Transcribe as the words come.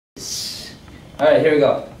All right, here we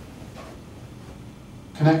go.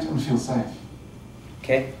 Connect and feel safe.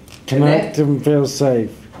 Okay. Connect and feel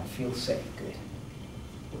safe. Feel safe. Good.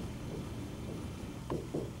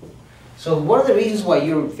 So one of the reasons why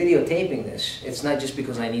you're videotaping this, it's not just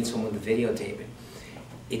because I need someone to videotape it.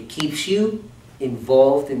 It keeps you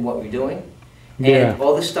involved in what you're doing. And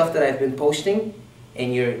all the stuff that I've been posting,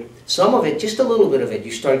 and some of it, just a little bit of it,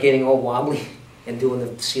 you start getting all wobbly and doing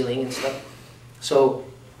the ceiling and stuff. So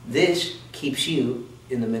this keeps you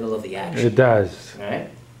in the middle of the action. It does. All right?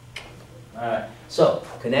 All right. So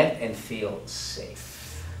connect and feel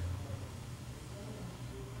safe.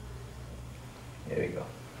 There we go.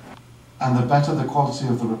 And the better the quality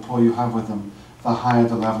of the rapport you have with them, the higher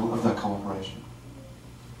the level of their cooperation.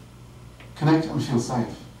 Connect and feel safe.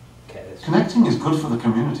 Okay, connecting is good for the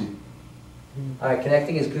community. All right,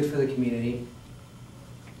 connecting is good for the community.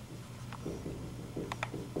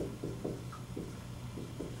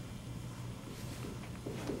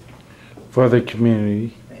 For the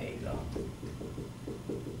community. There you go.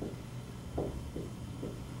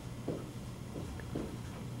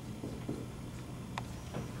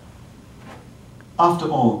 After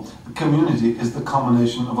all, the community is the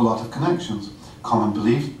combination of a lot of connections, common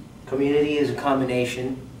belief. Community is a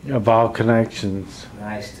combination of all connections.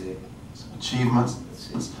 Nice, dude. Achievements.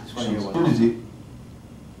 Community.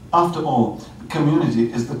 After all, the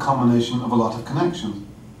community is the combination of a lot of connections.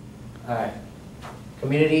 All right.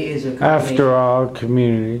 Community is a combination. After all,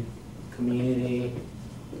 community. Community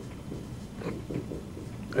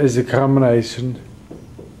is a combination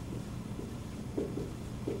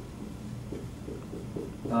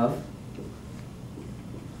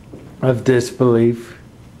of disbelief.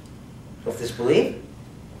 Of disbelief?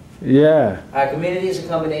 Yeah. Our community is a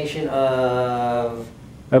combination of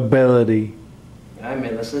ability. All right,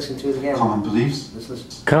 man. Let's listen to it again. Common beliefs. Let's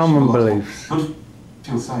listen. Common beliefs. Good.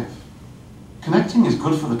 Feel safe. Connecting is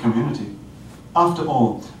good for the community. After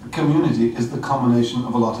all, the community is the combination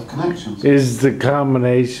of a lot of connections. Is the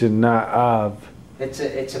combination, not of. It's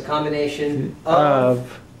a combination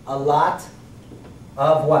of a lot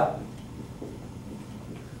of what?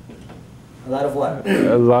 A lot of what?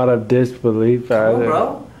 A lot of disbelief. Come on,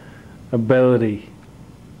 bro. Ability.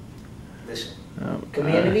 Listen.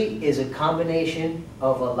 Community is a combination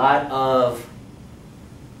of a lot of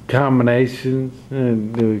combinations.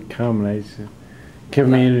 Combination.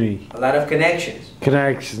 Community. A lot of connections.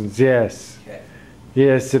 Connections, yes. Okay.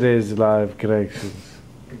 Yes, it is a lot of connections.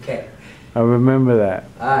 Okay. I remember that.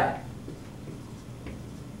 All right.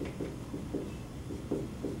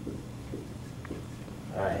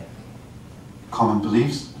 All right. Common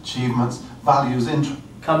beliefs, achievements, values, interests.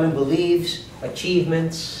 Common beliefs,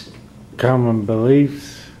 achievements. Common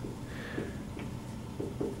beliefs,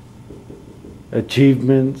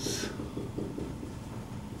 achievements.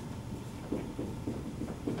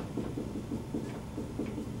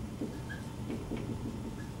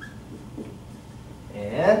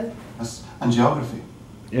 And geography.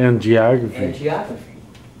 And geography. And geography.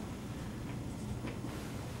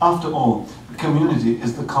 After all, the community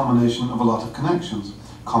is the combination of a lot of connections,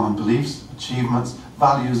 common beliefs, achievements,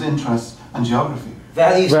 values, interests, and geography.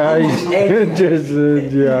 Values, interests,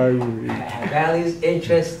 and geography. Values,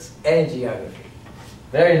 interests, and geography.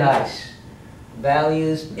 Very nice.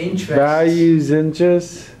 Values, interests. Values,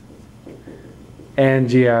 interests, and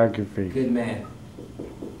geography. Good man.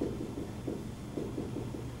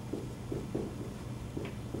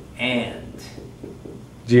 And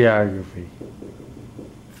geography.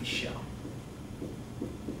 For sure.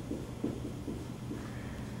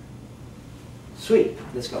 Sweet.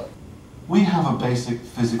 Let's go. We have a basic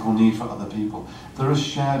physical need for other people. There is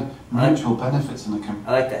shared mutual benefits in the community.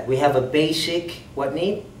 I like that. We have a basic, what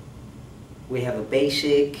need? We have a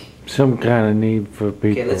basic... Some kind of need for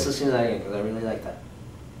people. Okay, let's listen to that again, because I really like that.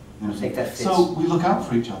 I think that fits. So we look out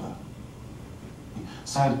for each other.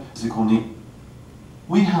 Sad physical need.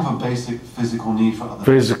 We have a basic physical need for other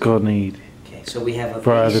people. Physical need. Okay, so we have a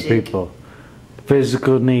for basic... other people.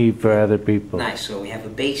 Physical need for other people. Nice, so we have a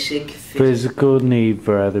basic... Physical need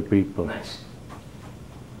for other people. Nice.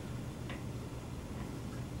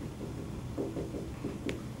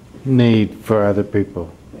 Need for other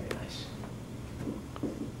people. Very nice.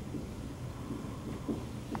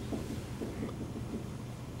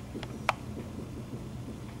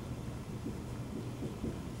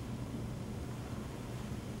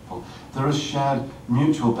 There is shared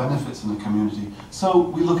mutual benefits in the community, so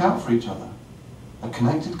we look out for each other. A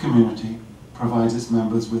connected community provides its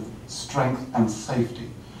members with strength and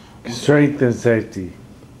safety. Strength and safety.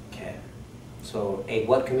 Okay. So, a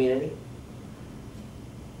what community?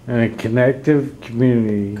 And a connective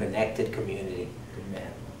community. Connected community. Good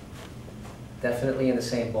man. definitely in the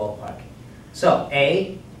same ballpark. So,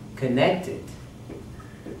 A, connected.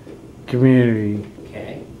 Community.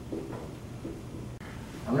 Okay.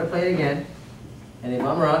 I'm going to play it again. And if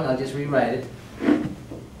I'm wrong, I'll just rewrite it.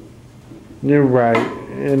 You're right.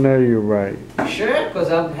 I know you're right. Sure,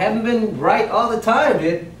 because I haven't been right all the time,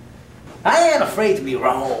 dude. I ain't afraid to be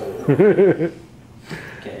wrong. Okay,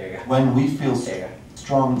 there you go. When we feel There you go.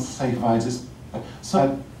 strong, safe rights,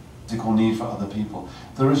 so physical need for other people.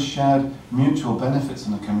 There is shared mutual benefits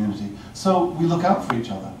in a community, so we look out for each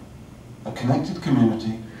other. A connected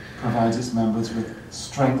community provides its members with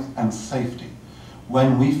strength and safety.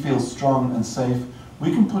 When we feel strong and safe,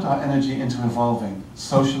 we can put our energy into evolving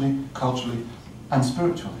socially, culturally, and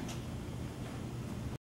spiritually.